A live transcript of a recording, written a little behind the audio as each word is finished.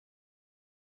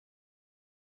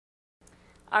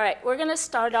All right, we're going to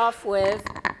start off with,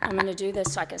 I'm going to do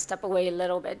this so I can step away a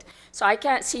little bit. So I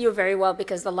can't see you very well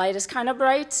because the light is kind of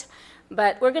bright,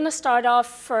 but we're going to start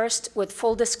off first with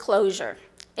full disclosure.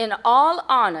 In all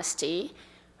honesty,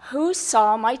 who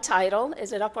saw my title?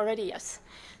 Is it up already? Yes.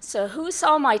 So who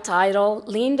saw my title,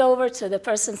 leaned over to the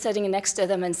person sitting next to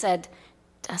them and said,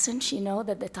 doesn't she know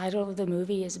that the title of the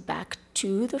movie is Back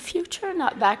to the Future,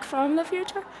 not Back from the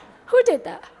Future? Who did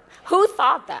that? Who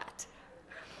thought that?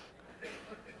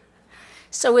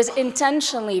 So it's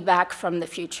intentionally Back from the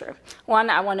Future. One,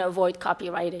 I want to avoid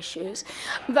copyright issues.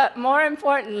 But more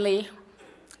importantly,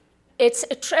 it's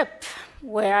a trip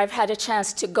where I've had a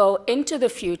chance to go into the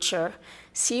future,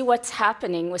 see what's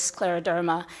happening with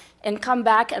scleroderma, and come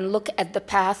back and look at the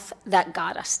path that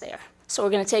got us there. So we're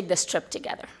going to take this trip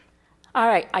together. All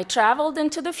right, I traveled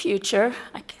into the future.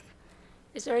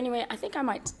 Is there any way? I think I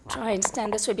might try and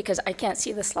stand this way because I can't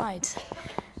see the slides.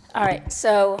 All right,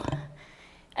 so,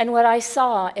 and what I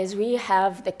saw is we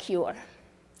have the cure.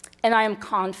 And I am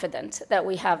confident that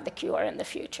we have the cure in the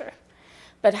future.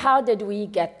 But how did we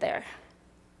get there?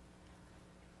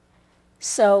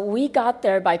 So we got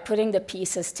there by putting the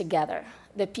pieces together,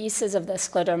 the pieces of the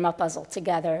scleroderma puzzle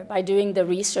together, by doing the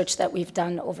research that we've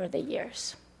done over the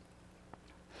years.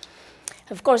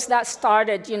 Of course, that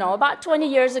started, about 20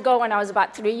 years ago when I was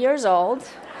about 3 years old.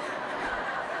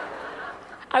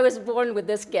 I was born with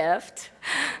this gift.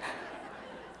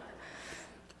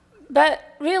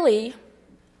 But really,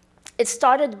 it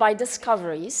started by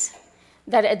discoveries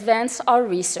that advance our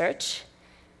research.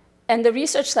 And the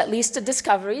research that leads to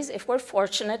discoveries, if we're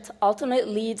fortunate,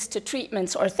 ultimately leads to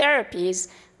treatments or therapies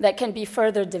that can be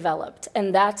further developed.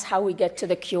 And that's how we get to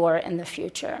the cure in the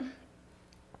future.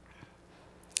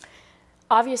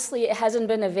 Obviously, it hasn't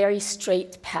been a very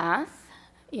straight path.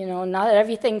 Not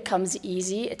everything comes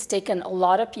easy. It's taken a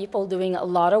lot of people doing a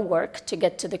lot of work to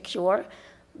get to the cure.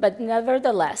 But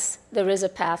nevertheless, there is a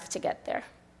path to get there.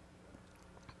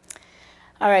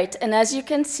 All right, and as you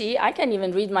can see, I can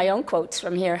even read my own quotes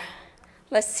from here.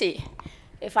 Let's see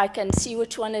if I can see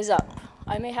which one is up.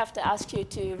 I may have to ask you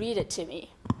to read it to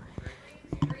me.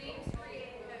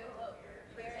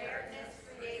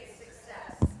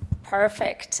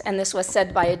 Perfect. And this was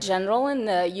said by a general in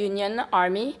the Union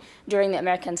Army during the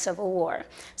American Civil War.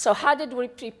 So how did we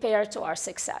prepare to our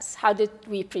success? How did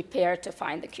we prepare to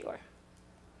find the cure?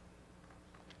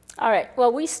 All right,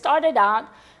 well, we started out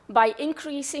by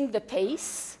increasing the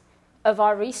pace of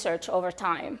our research over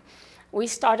time. We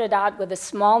started out with a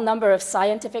small number of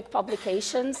scientific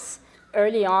publications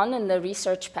early on in the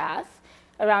research path.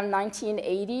 Around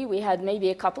 1980, we had maybe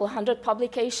a couple hundred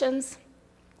publications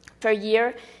per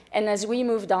year. And as we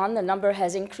moved on, the number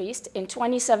has increased. In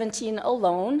 2017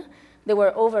 alone, there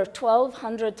were over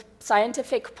 1,200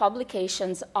 scientific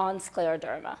publications on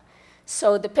scleroderma.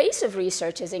 So the pace of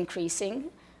research is increasing.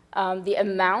 The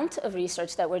amount of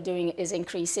research that we're doing is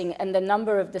increasing, and the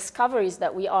number of discoveries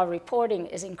that we are reporting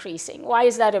is increasing. Why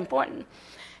is that important?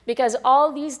 Because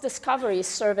all these discoveries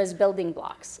serve as building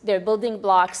blocks. They're building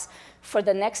blocks for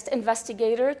the next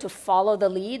investigator to follow the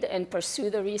lead and pursue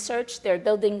the research. They're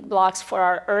building blocks for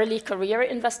our early career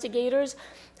investigators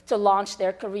to launch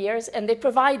their careers, and they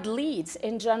provide leads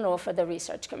in general for the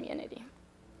research community.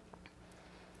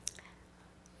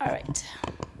 All right.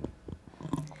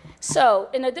 So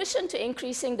in addition to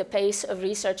increasing the pace of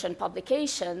research and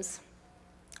publications,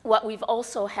 what we've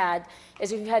also had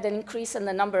is we've had an increase in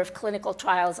the number of clinical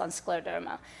trials on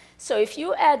scleroderma. So if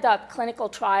you add up clinical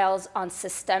trials on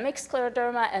systemic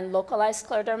scleroderma and localized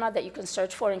scleroderma that you can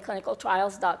search for in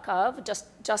clinicaltrials.gov,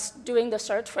 just doing the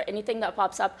search for anything that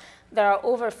pops up, there are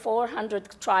over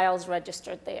 400 trials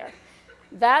registered there.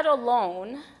 That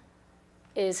alone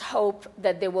is hope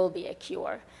that there will be a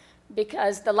cure,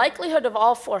 because the likelihood of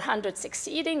all 400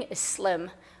 succeeding is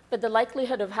slim, but the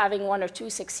likelihood of having 1 or 2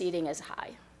 succeeding is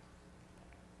high.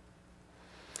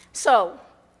 So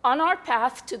on our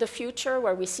path to the future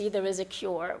where we see there is a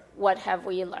cure, what have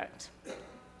we learned?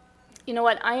 You know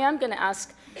what, I am going to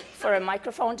ask for a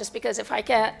microphone, just because if I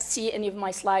can't see any of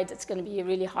my slides, it's going to be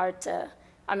really hard to,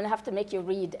 I'm going to have to make you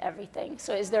read everything.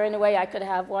 So is there any way I could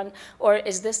have one? Or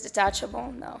is this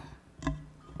detachable? No.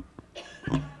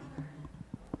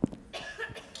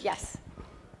 Yes.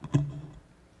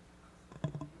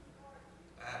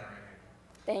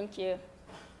 Thank you.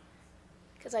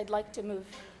 Because I'd like to move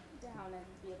down and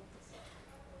be able to see.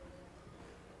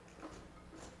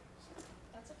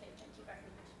 That's okay, thank you very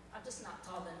much. I'm just not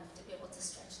tall enough to be able to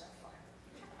stretch that far.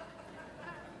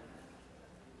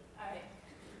 All right.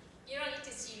 You don't need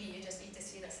to see me, you just need to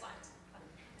see the slides.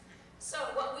 So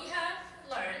what we have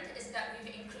learned is that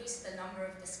we've increased the number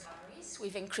of discoveries.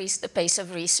 We've increased the pace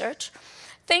of research.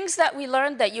 things that we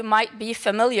learned that you might be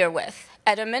familiar with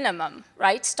at a minimum,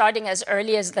 right? Starting as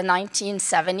early as the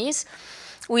 1970s,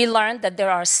 we learned that there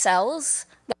are cells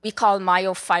that we call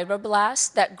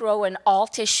myofibroblasts that grow in all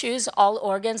tissues, all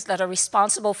organs that are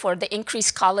responsible for the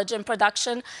increased collagen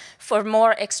production, for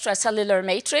more extracellular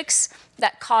matrix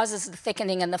that causes the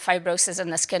thickening and the fibrosis in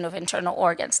the skin of internal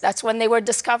organs. That's when they were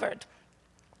discovered.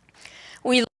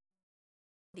 We learned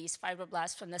these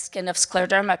fibroblasts from the skin of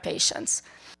scleroderma patients.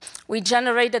 We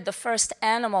generated the first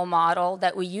animal model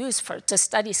that we use to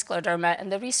study scleroderma in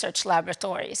the research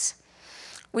laboratories.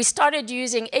 We started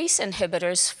using ACE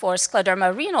inhibitors for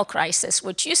scleroderma renal crisis,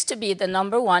 which used to be the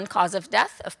 #1 cause of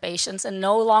death of patients and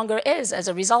no longer is as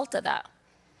a result of that.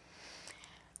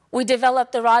 We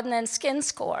developed the Rodnan skin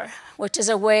score, which is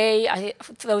a way,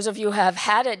 for those of you who have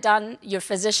had it done, your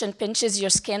physician pinches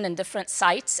your skin in different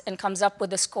sites and comes up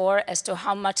with a score as to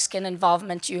how much skin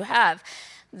involvement you have.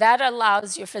 That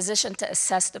allows your physician to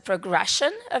assess the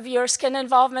progression of your skin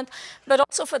involvement, but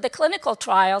also for the clinical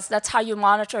trials, that's how you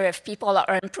monitor if people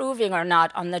are improving or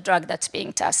not on the drug that's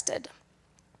being tested.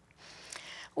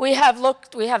 We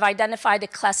have identified a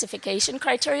classification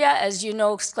criteria. As you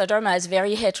know, scleroderma is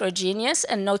very heterogeneous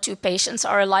and no two patients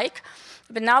are alike.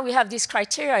 But now we have these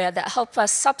criteria that help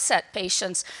us subset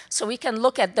patients so we can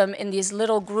look at them in these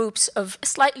little groups of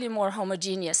slightly more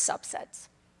homogeneous subsets.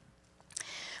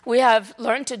 We have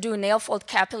learned to do nail fold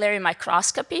capillary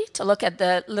microscopy to look at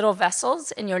the little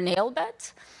vessels in your nail bed.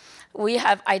 We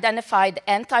have identified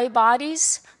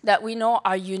antibodies that we know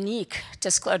are unique to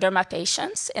scleroderma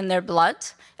patients in their blood,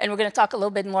 and we're going to talk a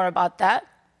little bit more about that.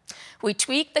 We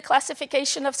tweaked the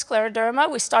classification of scleroderma.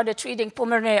 We started treating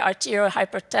pulmonary arterial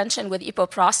hypertension with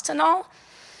epoprostenol,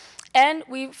 and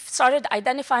we started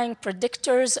identifying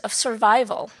predictors of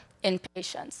survival in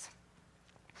patients.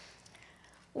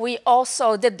 We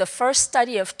also did the first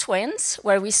study of twins,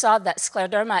 where we saw that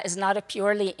scleroderma is not a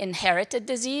purely inherited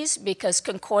disease because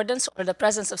concordance, or the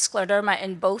presence of scleroderma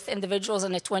in both individuals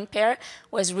in a twin pair,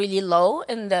 was really low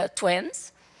in the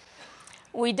twins.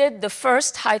 We did the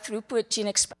first high-throughput gene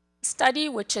expression study,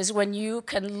 which is when you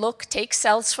can take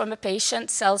cells from a patient,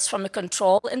 cells from a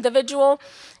control individual,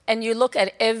 and you look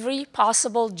at every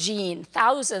possible gene,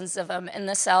 thousands of them in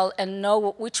the cell, and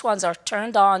know which ones are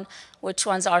turned on, which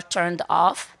ones are turned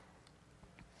off.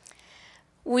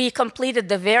 We completed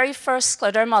the very first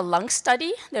scleroderma lung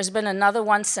study. There's been another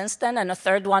one since then and a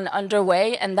third one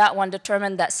underway, and that one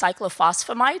determined that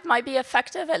cyclophosphamide might be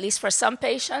effective, at least for some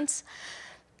patients.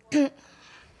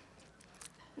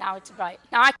 Now it's bright.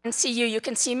 Now I can see you, you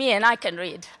can see me, and I can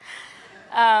read.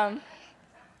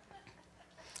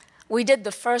 We did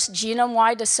the first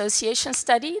genome-wide association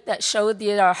study that showed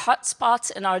there are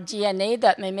hotspots in our DNA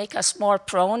that may make us more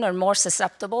prone or more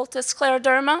susceptible to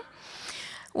scleroderma.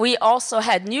 We also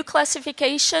had new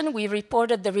classification. We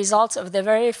reported the results of the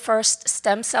very first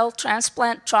stem cell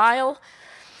transplant trial,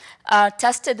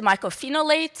 tested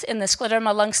mycophenolate in the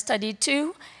scleroderma lung study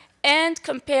too, and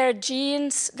compared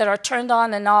genes that are turned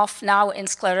on and off now in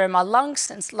scleroderma lung,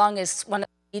 since lung is one of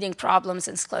the leading problems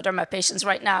in scleroderma patients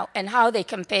right now, and how they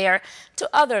compare to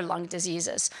other lung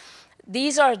diseases.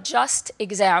 These are just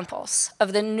examples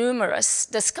of the numerous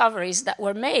discoveries that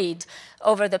were made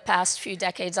over the past few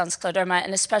decades on scleroderma,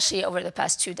 and especially over the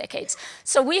past 2 decades.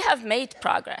 So we have made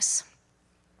progress.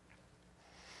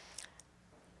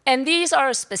 And these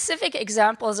are specific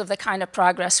examples of the kind of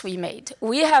progress we made.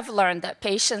 We have learned that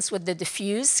patients with the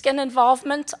diffuse skin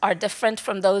involvement are different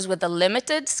from those with the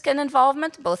limited skin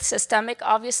involvement, both systemic,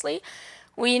 obviously.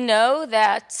 We know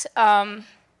that, let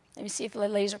me see if the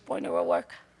laser pointer will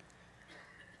work.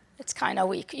 It's kind of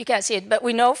weak. You can't see it. But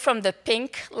we know from the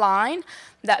pink line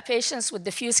that patients with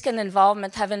diffuse skin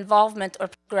involvement have involvement or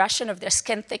progression of their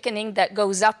skin thickening that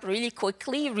goes up really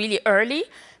quickly, really early,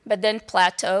 but then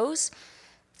plateaus.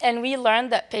 And we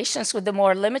learned that patients with the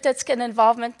more limited skin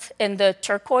involvement in the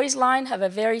turquoise line have a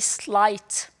very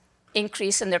slight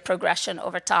increase in their progression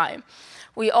over time.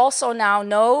 We also now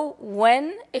know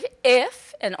when,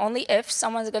 if, and only if,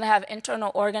 someone's going to have internal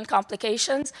organ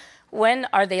complications, when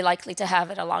are they likely to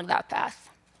have it along that path.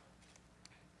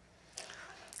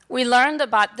 We learned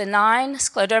about the 9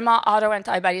 scleroderma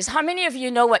autoantibodies. How many of you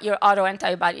know what your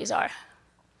autoantibodies are?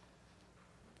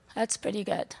 That's pretty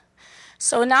good.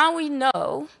 So now we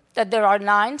know that there are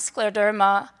 9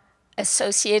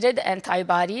 scleroderma-associated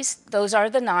antibodies. Those are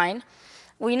the 9.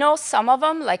 We know some of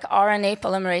them, like RNA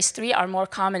polymerase III, are more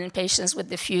common in patients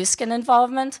with diffuse skin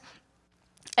involvement.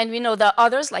 And we know that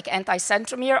others, like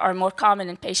anticentromere, are more common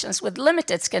in patients with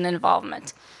limited skin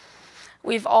involvement.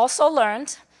 We've also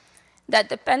learned that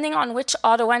depending on which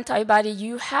autoantibody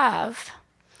you have,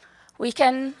 we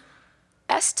can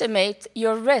estimate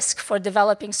your risk for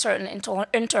developing certain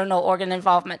internal organ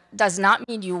involvement. Does not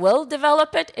mean you will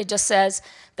develop it. It just says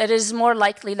that it is more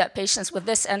likely that patients with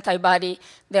this antibody,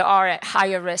 they are at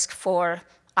higher risk for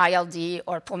ILD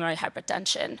or pulmonary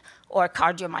hypertension or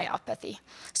cardiomyopathy.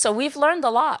 So we've learned a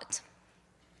lot.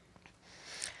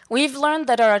 We've learned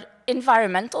that there are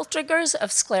environmental triggers of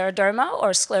scleroderma or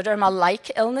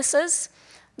scleroderma-like illnesses.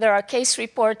 There are case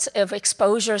reports of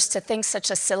exposures to things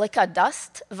such as silica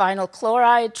dust, vinyl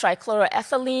chloride,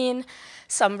 trichloroethylene,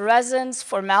 some resins,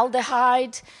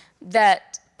 formaldehyde,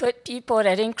 that put people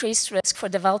at increased risk for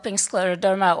developing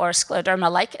scleroderma or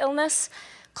scleroderma-like illness.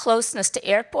 Closeness to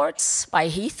airports, by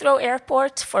Heathrow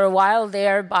Airport, for a while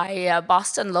there by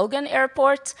Boston Logan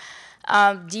Airport.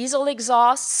 Diesel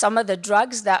exhaust, some of the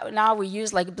drugs that now we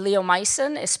use like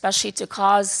bleomycin, especially to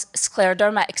cause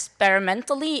scleroderma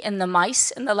experimentally in the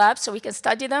mice in the lab so we can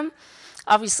study them.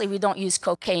 Obviously, we don't use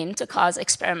cocaine to cause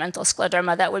experimental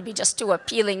scleroderma. That would be just too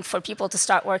appealing for people to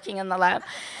start working in the lab.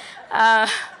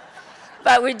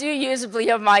 But we do use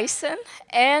bleomycin.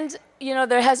 And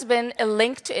there has been a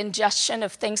link to ingestion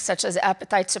of things such as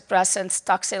appetite suppressants,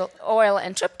 toxic oil,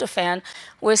 and tryptophan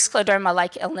with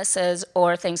scleroderma-like illnesses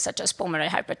or things such as pulmonary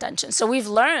hypertension. So we've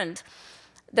learned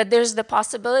that there's the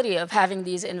possibility of having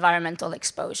these environmental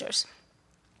exposures.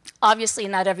 Obviously,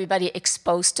 not everybody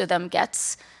exposed to them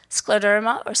gets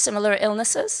scleroderma or similar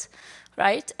illnesses,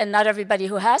 right? And not everybody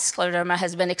who has scleroderma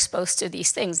has been exposed to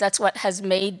these things. That's what has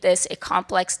made this a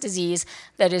complex disease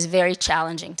that is very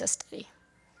challenging to study.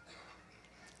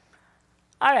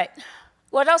 All right,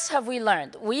 what else have we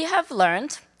learned? We have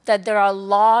learned that there are a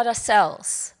lot of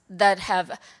cells that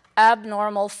have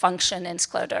abnormal function in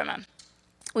scleroderma.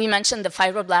 We mentioned the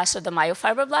fibroblasts or the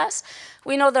myofibroblasts.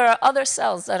 We know there are other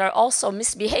cells that are also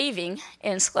misbehaving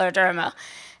in scleroderma.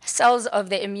 Cells of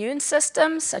the immune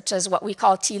system, such as what we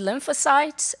call T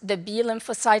lymphocytes, the B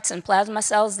lymphocytes and plasma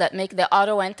cells that make the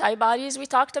autoantibodies we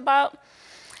talked about.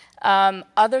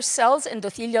 Other cells,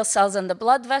 endothelial cells in the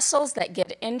blood vessels that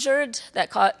get injured,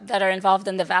 that are involved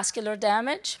in the vascular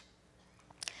damage.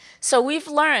 So we've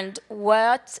learned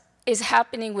what is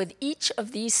happening with each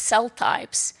of these cell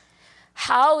types,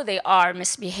 how they are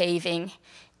misbehaving,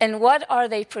 and what are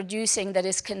they producing that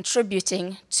is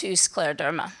contributing to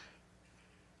scleroderma.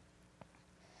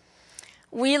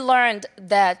 We learned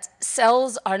that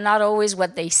cells are not always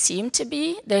what they seem to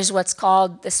be. There's what's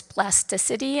called this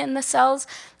plasticity in the cells,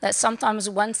 that sometimes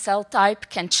one cell type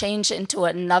can change into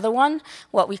another one,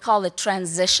 what we call a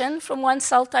transition from one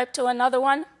cell type to another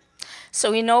one.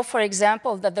 So we know, for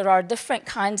example, that there are different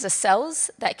kinds of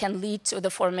cells that can lead to the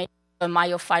formation of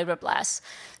myofibroblasts.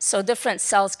 So different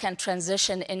cells can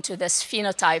transition into this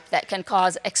phenotype that can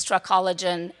cause extra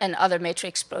collagen and other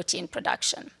matrix protein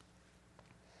production.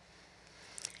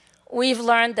 We've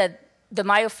learned that the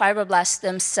myofibroblasts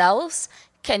themselves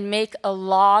can make a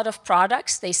lot of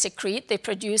products. They secrete, they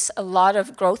produce a lot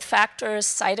of growth factors,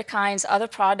 cytokines, other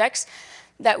products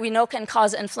that we know can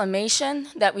cause inflammation,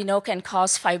 that we know can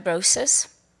cause fibrosis.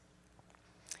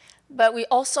 But we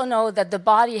also know that the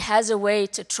body has a way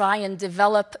to try and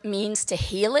develop means to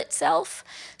heal itself.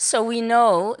 So we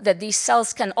know that these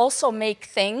cells can also make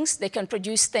things, they can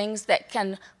produce things that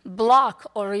can block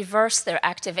or reverse their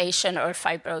activation or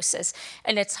fibrosis.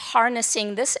 And it's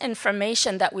harnessing this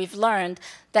information that we've learned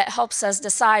that helps us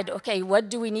decide, okay, what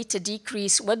do we need to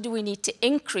decrease, what do we need to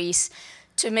increase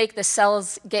to make the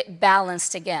cells get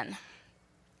balanced again.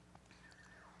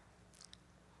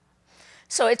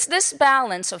 So it's this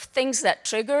balance of things that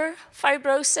trigger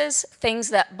fibrosis, things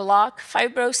that block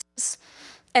fibrosis,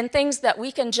 and things that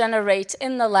we can generate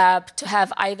in the lab to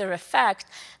have either effect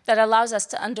that allows us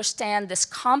to understand this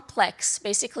complex,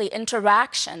 basically,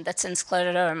 interaction that's in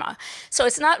scleroderma. So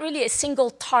it's not really a single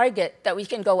target that we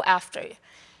can go after.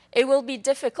 It will be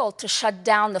difficult to shut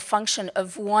down the function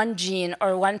of one gene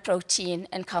or one protein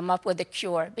and come up with a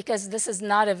cure, because this is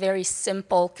not a very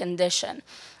simple condition.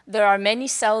 There are many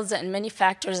cells and many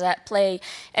factors at play,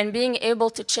 and being able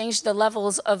to change the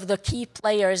levels of the key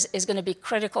players is going to be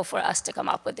critical for us to come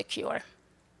up with a cure.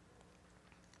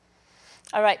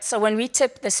 All right, so when we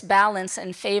tip this balance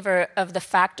in favor of the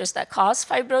factors that cause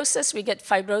fibrosis, we get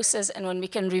fibrosis, and when we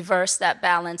can reverse that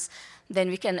balance, then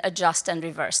we can adjust and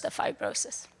reverse the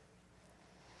fibrosis.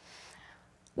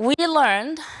 We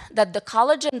learned that the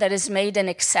collagen that is made in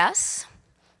excess,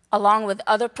 along with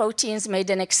other proteins made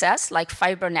in excess, like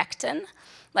fibronectin,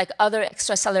 like other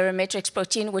extracellular matrix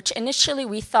protein, which initially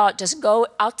we thought just go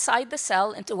outside the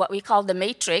cell into what we call the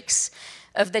matrix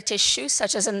of the tissue,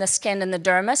 such as in the skin and the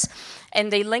dermis, and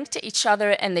they link to each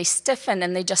other and they stiffen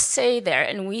and they just stay there,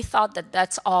 and we thought that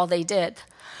that's all they did.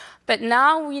 But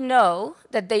now we know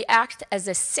that they act as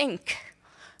a sink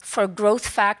for growth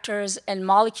factors and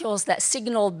molecules that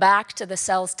signal back to the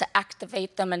cells to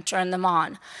activate them and turn them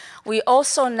on. We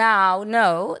also now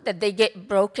know that they get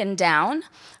broken down.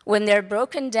 When they're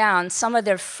broken down, some of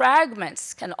their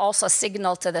fragments can also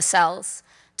signal to the cells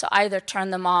to either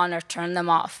turn them on or turn them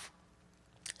off.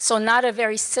 So not a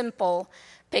very simple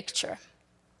picture.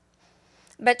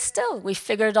 But still, we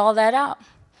figured all that out.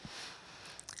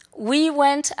 We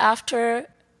went after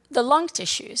the lung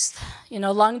tissues.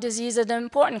 Lung disease is an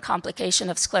important complication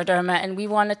of scleroderma, and we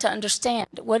wanted to understand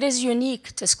what is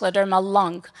unique to scleroderma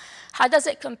lung. How does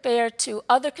it compare to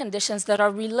other conditions that are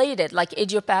related, like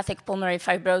idiopathic pulmonary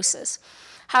fibrosis?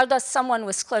 How does someone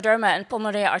with scleroderma and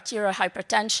pulmonary arterial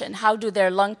hypertension, how do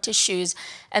their lung tissues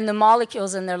and the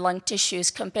molecules in their lung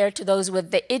tissues compare to those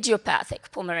with the idiopathic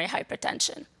pulmonary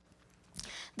hypertension?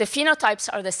 The phenotypes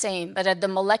are the same, but at the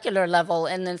molecular level,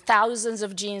 and then thousands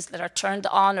of genes that are turned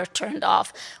on or turned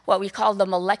off, what we call the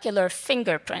molecular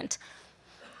fingerprint.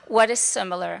 What is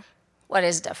similar? What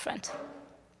is different?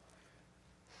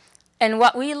 And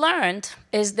what we learned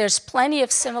is there's plenty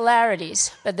of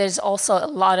similarities, but there's also a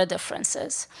lot of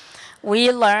differences.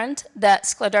 We learned that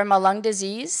scleroderma lung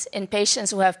disease in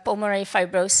patients who have pulmonary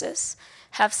fibrosis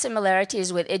have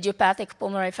similarities with idiopathic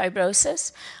pulmonary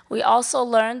fibrosis. We also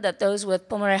learned that those with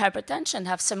pulmonary hypertension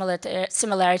have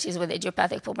similarities with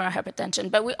idiopathic pulmonary hypertension.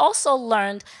 But we also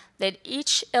learned that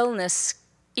each illness,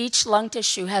 each lung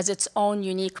tissue has its own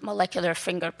unique molecular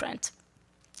fingerprint.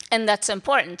 And that's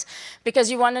important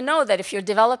because you want to know that if you're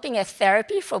developing a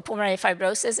therapy for pulmonary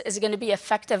fibrosis, is it going to be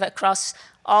effective across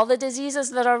all the diseases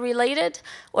that are related,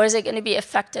 or is it going to be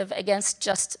effective against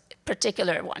just a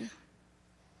particular one?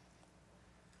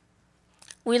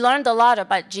 We learned a lot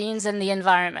about genes and the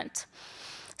environment.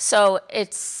 So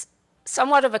it's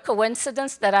somewhat of a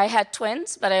coincidence that I had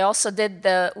twins, but I also did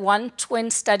the one twin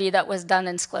study that was done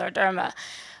in scleroderma,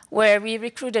 where we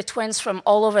recruited twins from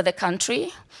all over the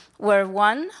country, where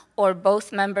one or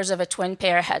both members of a twin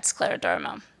pair had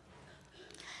scleroderma.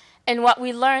 And what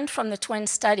we learned from the twin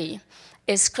study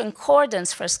is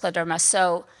concordance for scleroderma.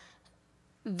 So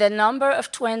the number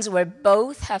of twins where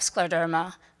both have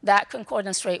scleroderma, that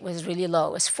concordance rate was really low.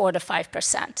 It was 4 to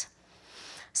 5%.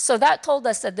 So that told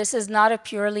us that this is not a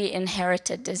purely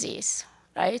inherited disease,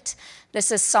 right?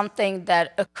 This is something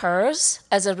that occurs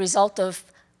as a result of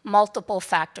multiple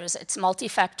factors. It's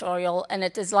multifactorial, and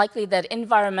it is likely that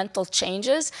environmental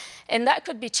changes, and that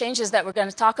could be changes that we're going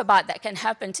to talk about that can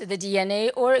happen to the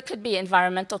DNA, or it could be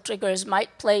environmental triggers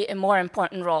might play a more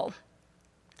important role.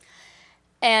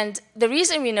 And the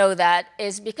reason we know that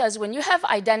is because when you have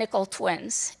identical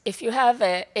twins, if you have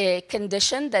a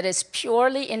condition that is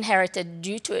purely inherited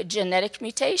due to a genetic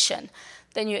mutation,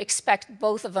 then you expect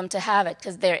both of them to have it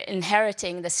because they're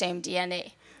inheriting the same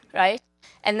DNA, right?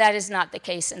 And that is not the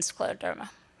case in scleroderma.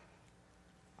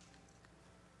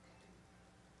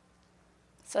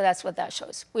 So that's what that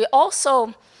shows. We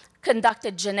also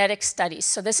conducted genetic studies.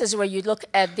 So this is where you look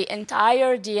at the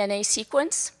entire DNA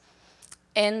sequence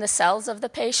in the cells of the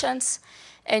patients,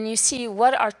 and you see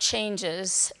what are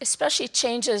changes, especially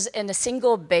changes in a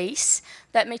single base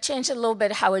that may change a little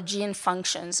bit how a gene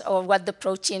functions or what the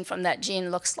protein from that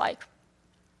gene looks like.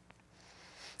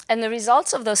 And the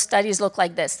results of those studies look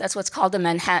like this. That's what's called a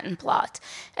Manhattan plot.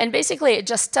 And basically, it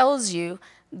just tells you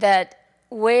that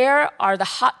where are the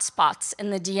hot spots in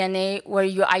the DNA where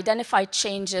you identify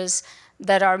changes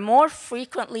that are more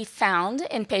frequently found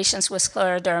in patients with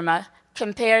scleroderma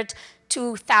compared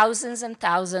to thousands and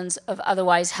thousands of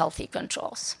otherwise healthy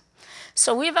controls.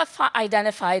 So we've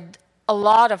identified a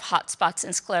lot of hotspots in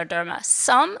scleroderma,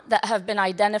 some that have been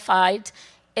identified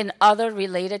in other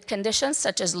related conditions,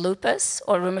 such as lupus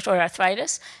or rheumatoid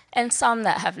arthritis, and some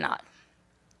that have not.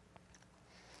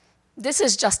 This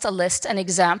is just a list, an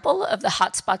example of the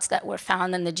hotspots that were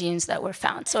found and the genes that were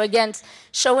found. So again,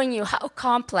 showing you how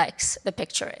complex the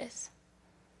picture is.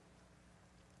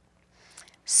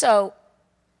 So,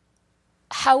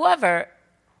 however,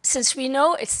 since we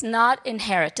know it's not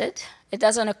inherited, it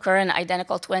doesn't occur in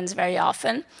identical twins very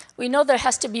often, we know there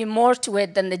has to be more to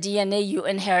it than the DNA you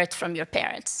inherit from your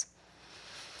parents.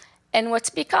 And what's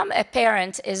become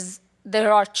apparent is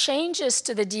there are changes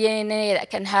to the DNA that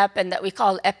can happen that we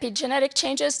call epigenetic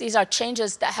changes. These are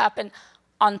changes that happen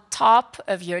on top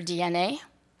of your DNA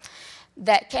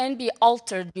that can be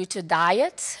altered due to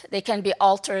diet. They can be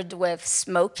altered with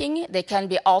smoking. They can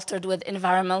be altered with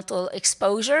environmental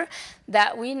exposure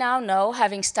that we now know,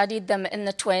 having studied them in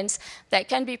the twins, that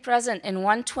can be present in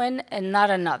one twin and not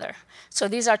another. So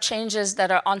these are changes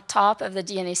that are on top of the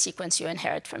DNA sequence you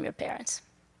inherit from your parents.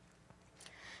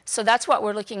 So that's what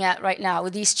we're looking at right now,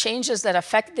 with these changes that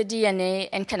affect the DNA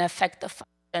and can affect the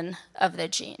function of the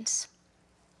genes.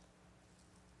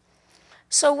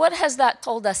 So what has that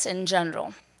told us in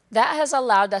general? That has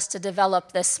allowed us to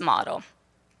develop this model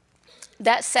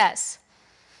that says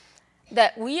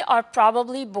that we are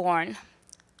probably born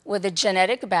with a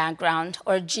genetic background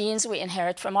or genes we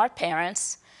inherit from our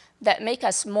parents that make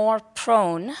us more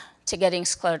prone to getting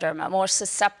scleroderma, more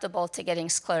susceptible to getting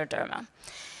scleroderma.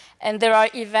 And there are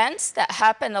events that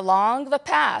happen along the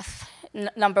path,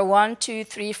 number 1, 2,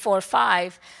 3, 4,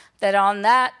 5, that on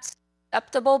that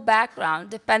susceptible background,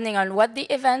 depending on what the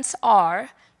events are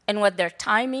and what their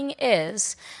timing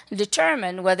is,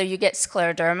 determine whether you get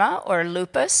scleroderma or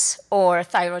lupus or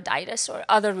thyroiditis or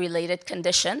other related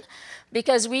condition,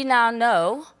 because we now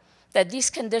know that these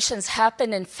conditions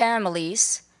happen in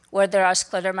families where there are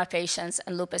scleroderma patients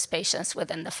and lupus patients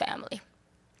within the family.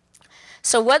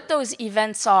 So what those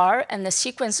events are and the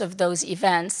sequence of those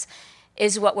events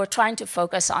is what we're trying to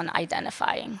focus on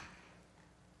identifying.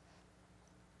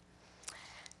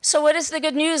 So what is the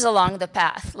good news along the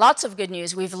path? Lots of good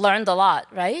news. We've learned a lot,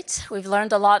 right? We've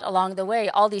learned a lot along the way.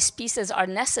 All these pieces are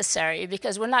necessary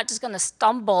because we're not just going to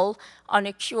stumble on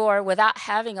a cure without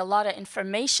having a lot of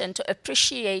information to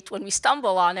appreciate when we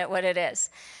stumble on it what it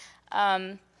is.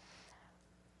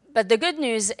 But the good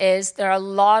news is there are a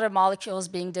lot of molecules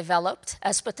being developed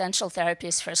as potential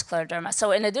therapies for scleroderma.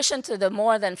 So in addition to the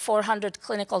more than 400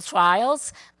 clinical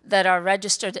trials that are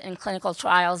registered in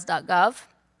clinicaltrials.gov,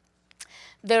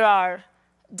 there are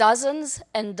dozens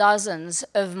and dozens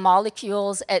of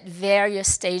molecules at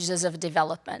various stages of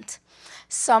development.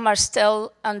 Some are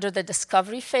still under the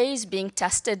discovery phase, being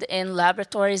tested in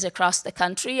laboratories across the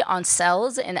country on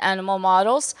cells in animal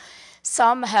models.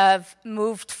 Some have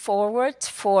moved forward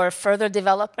for further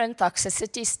development,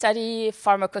 toxicity study,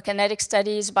 pharmacokinetic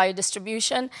studies,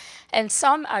 biodistribution, and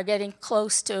some are getting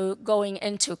close to going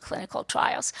into clinical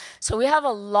trials. So we have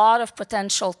a lot of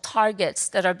potential targets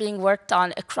that are being worked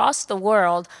on across the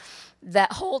world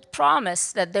that hold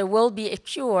promise that there will be a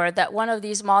cure, that one of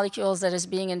these molecules that is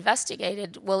being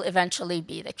investigated will eventually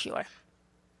be the cure.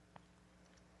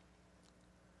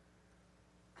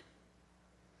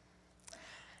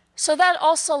 So that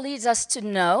also leads us to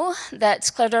know that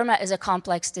scleroderma is a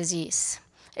complex disease.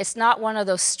 It's not one of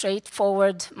those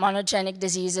straightforward monogenic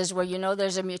diseases where you know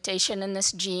there's a mutation in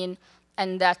this gene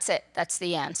and that's it, that's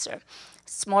the answer.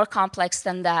 It's more complex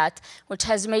than that, which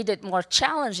has made it more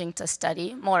challenging to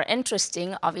study, more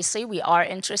interesting. Obviously, we are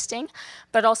interesting,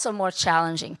 but also more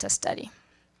challenging to study.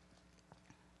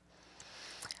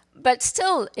 But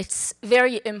still, it's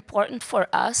very important for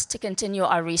us to continue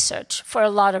our research for a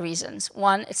lot of reasons.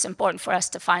 One, it's important for us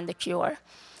to find the cure,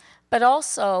 but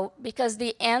also because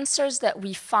the answers that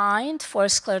we find for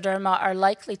scleroderma are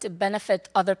likely to benefit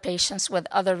other patients with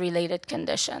other related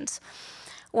conditions.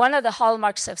 One of the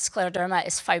hallmarks of scleroderma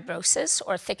is fibrosis,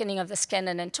 or thickening of the skin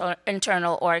and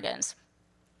internal organs.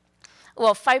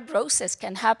 Well, fibrosis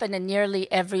can happen in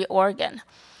nearly every organ.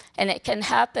 And it can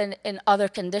happen in other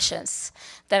conditions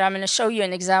that I'm going to show you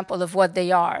an example of what they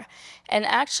are. And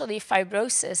actually,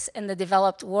 fibrosis in the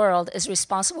developed world is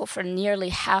responsible for nearly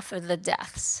half of the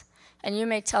deaths. And you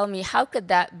may tell me, how could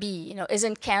that be? You know,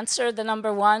 isn't cancer the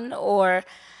number one, or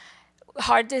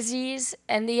heart disease?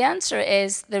 And the answer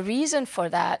is, the reason for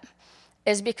that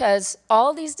is because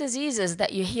all these diseases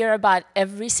that you hear about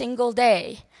every single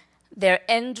day, their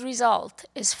end result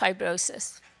is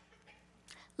fibrosis.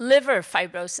 Liver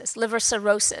fibrosis, liver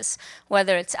cirrhosis,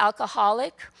 whether it's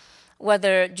alcoholic,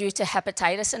 whether due to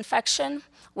hepatitis infection,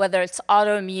 whether it's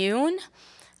autoimmune,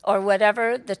 or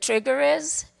whatever the trigger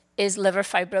is liver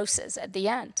fibrosis at the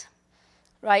end,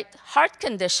 right? Heart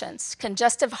conditions,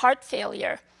 congestive heart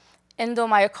failure,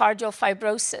 endomyocardial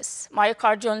fibrosis,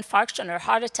 myocardial infarction or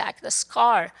heart attack, the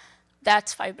scar,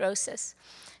 that's fibrosis.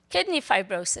 Kidney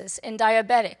fibrosis in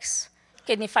diabetics,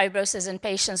 kidney fibrosis in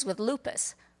patients with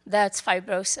lupus, that's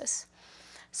fibrosis.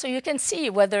 So you can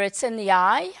see whether it's in the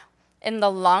eye, in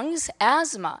the lungs,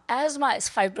 asthma. Asthma is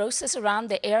fibrosis around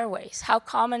the airways. How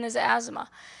common is asthma?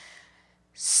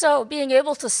 So being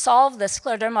able to solve the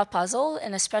scleroderma puzzle,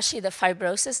 and especially the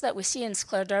fibrosis that we see in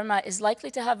scleroderma, is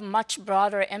likely to have much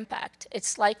broader impact.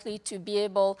 It's likely to be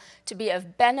able to be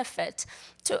of benefit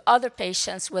to other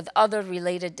patients with other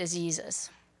related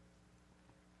diseases.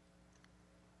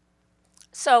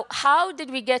 So how did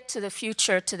we get to the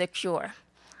future, to the cure?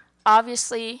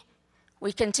 Obviously,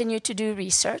 we continue to do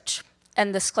research,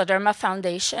 and the Scleroderma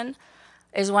Foundation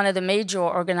is one of the major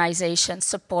organizations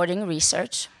supporting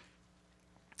research.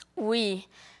 We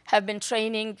have been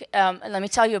training, let me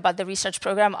tell you about the research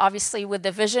program, obviously with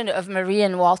the vision of Marie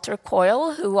and Walter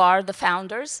Coyle, who are the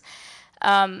founders.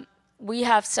 We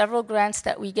have several grants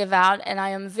that we give out, and I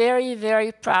am very,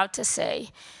 very proud to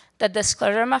say that the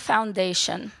Scleroderma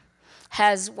Foundation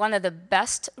has one of the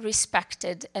best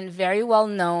respected and very well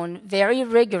known, very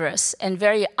rigorous, and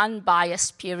very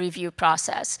unbiased peer review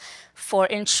process for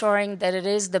ensuring that it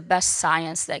is the best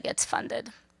science that gets funded.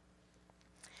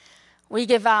 We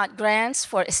give out grants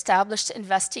for established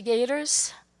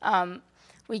investigators.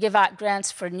 We give out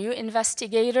grants for new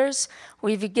investigators.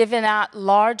 We've given out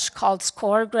large called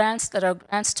SCORE grants that are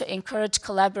grants to encourage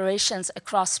collaborations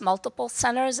across multiple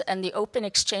centers and the open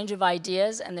exchange of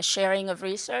ideas and the sharing of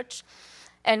research.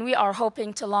 And we are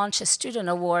hoping to launch a student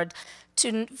award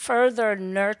to further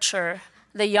nurture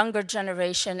the younger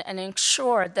generation and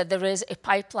ensure that there is a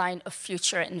pipeline of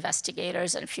future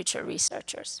investigators and future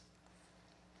researchers.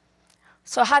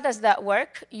 So how does that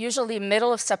work? Usually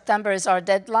middle of September is our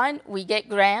deadline. We get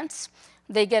grants.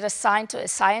 They get assigned to a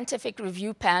scientific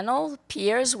review panel,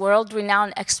 peers,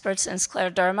 world-renowned experts in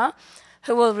scleroderma,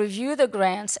 who will review the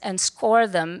grants and score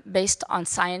them based on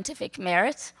scientific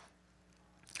merit.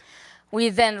 We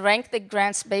then rank the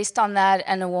grants based on that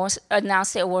and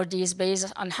announce the awardees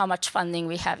based on how much funding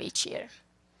we have each year.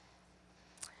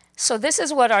 So this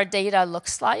is what our data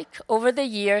looks like. Over the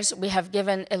years, we have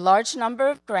given a large number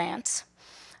of grants.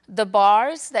 The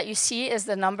bars that you see is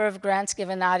the number of grants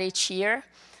given out each year.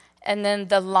 And then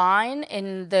the line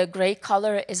in the gray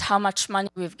color is how much money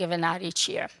we've given out each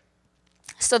year.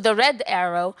 So the red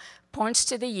arrow points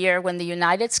to the year when the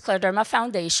United Scleroderma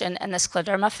Foundation and the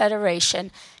Scleroderma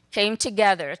Federation came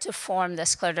together to form the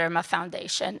Scleroderma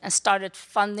Foundation and started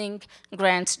funding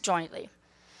grants jointly.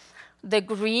 The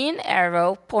green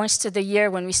arrow points to the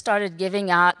year when we started giving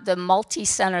out the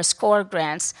multi-center SCORE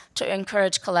grants to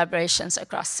encourage collaborations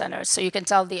across centers. So you can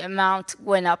tell the amount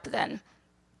went up then.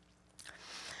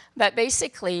 But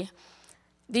basically,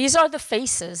 these are the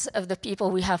faces of the people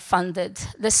we have funded.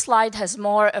 This slide has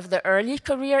more of the early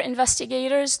career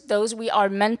investigators, those we are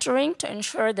mentoring to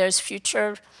ensure there's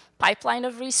future pipeline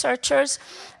of researchers.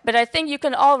 But I think you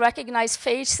can all recognize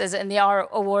faces in the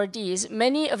awardees.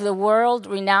 Many of the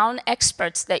world-renowned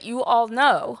experts that you all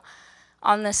know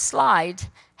on this slide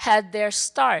had their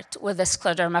start with the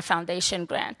Scleroderma Foundation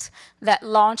grant that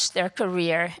launched their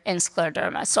career in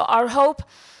scleroderma. So our hope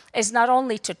is not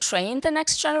only to train the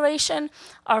next generation,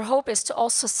 our hope is to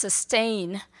also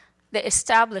sustain the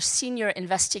established senior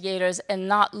investigators and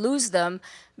not lose them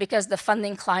because the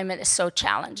funding climate is so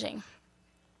challenging.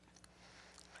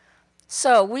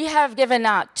 So we have given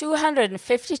out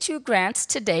 252 grants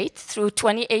to date through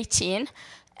 2018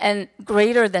 and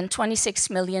greater than $26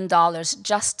 million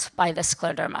just by the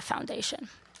Scleroderma Foundation.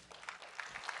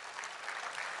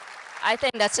 I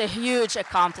think that's a huge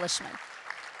accomplishment.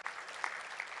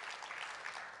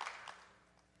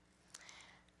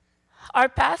 Our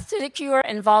path to the cure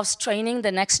involves training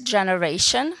the next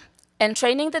generation. And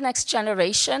training the next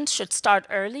generation should start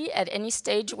early at any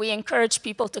stage. We encourage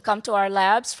people to come to our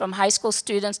labs, from high school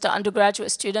students to undergraduate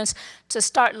students, to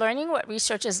start learning what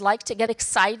research is like, to get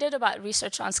excited about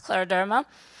research on scleroderma.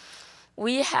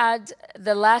 We had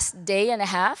the last day and a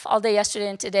half, all day yesterday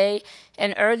and today,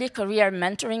 an early career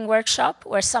mentoring workshop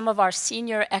where some of our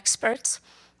senior experts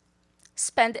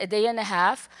spend a day and a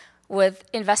half with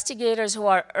investigators who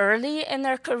are early in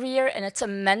their career, and it's a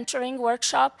mentoring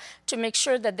workshop to make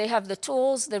sure that they have the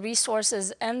tools, the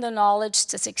resources, and the knowledge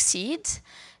to succeed,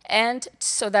 and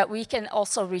so that we can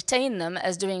also retain them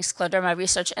as doing scleroderma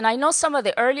research. And I know some of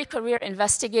the early career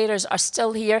investigators are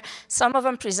still here. Some of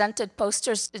them presented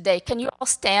posters today. Can you all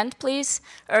stand, please?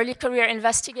 Early career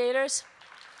investigators.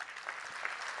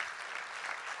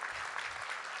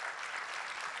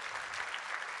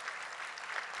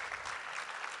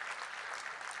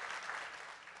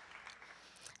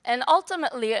 And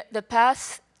ultimately, the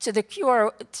path to the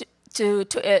cure, to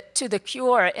the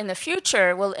cure in the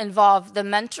future will involve the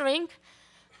mentoring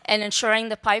and ensuring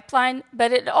the pipeline,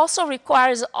 but it also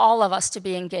requires all of us to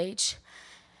be engaged.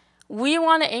 We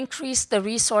want to increase the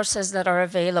resources that are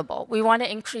available. We want to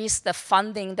increase the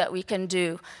funding that we can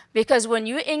do, because when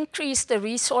you increase the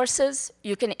resources,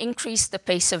 you can increase the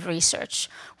pace of research.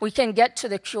 We can get to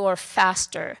the cure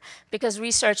faster because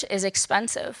research is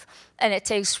expensive and it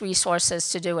takes resources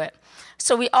to do it.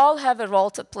 So we all have a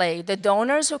role to play. The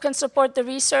donors who can support the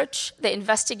research, the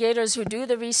investigators who do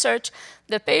the research,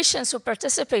 the patients who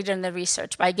participate in the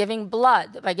research by giving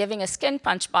blood, by giving a skin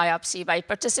punch biopsy, by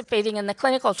participating in the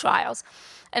clinical trials.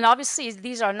 And obviously,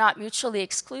 these are not mutually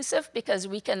exclusive because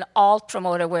we can all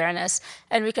promote awareness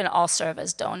and we can all serve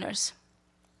as donors.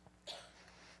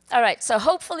 All right, so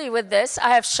hopefully with this,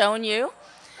 I have shown you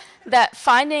that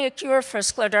finding a cure for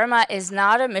scleroderma is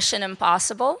not a mission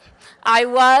impossible. I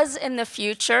was in the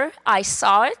future. I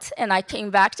saw it, and I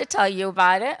came back to tell you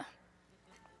about it.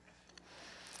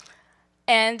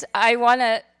 And I want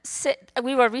to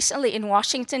we were recently in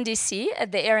Washington, D.C.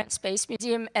 at the Air and Space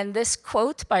Museum, and this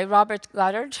quote by Robert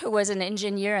Goddard, who was an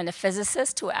engineer and a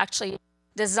physicist who actually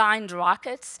designed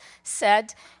rockets,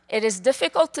 said, "It is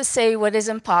difficult to say what is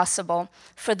impossible,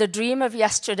 for the dream of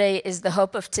yesterday is the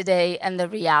hope of today and the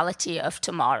reality of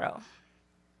tomorrow."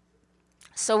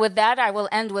 So with that, I will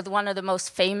end with one of the most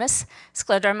famous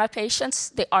scleroderma patients,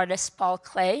 the artist Paul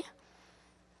Klee.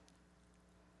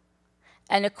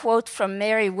 And a quote from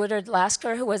Mary Woodard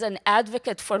Lasker, who was an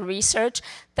advocate for research.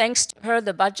 Thanks to her,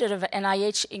 the budget of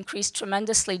NIH increased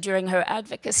tremendously during her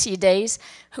advocacy days,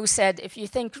 who said, "If you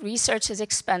think research is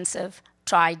expensive,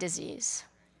 try disease."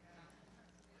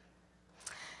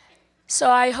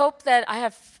 So I hope that I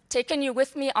have taken you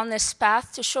with me on this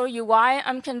path to show you why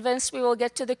I'm convinced we will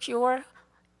get to the cure.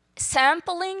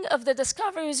 Sampling of the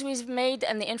discoveries we've made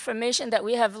and the information that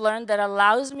we have learned that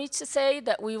allows me to say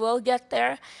that we will get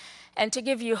there, and to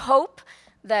give you hope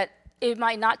that it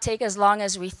might not take as long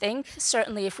as we think,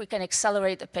 certainly if we can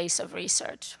accelerate the pace of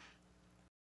research.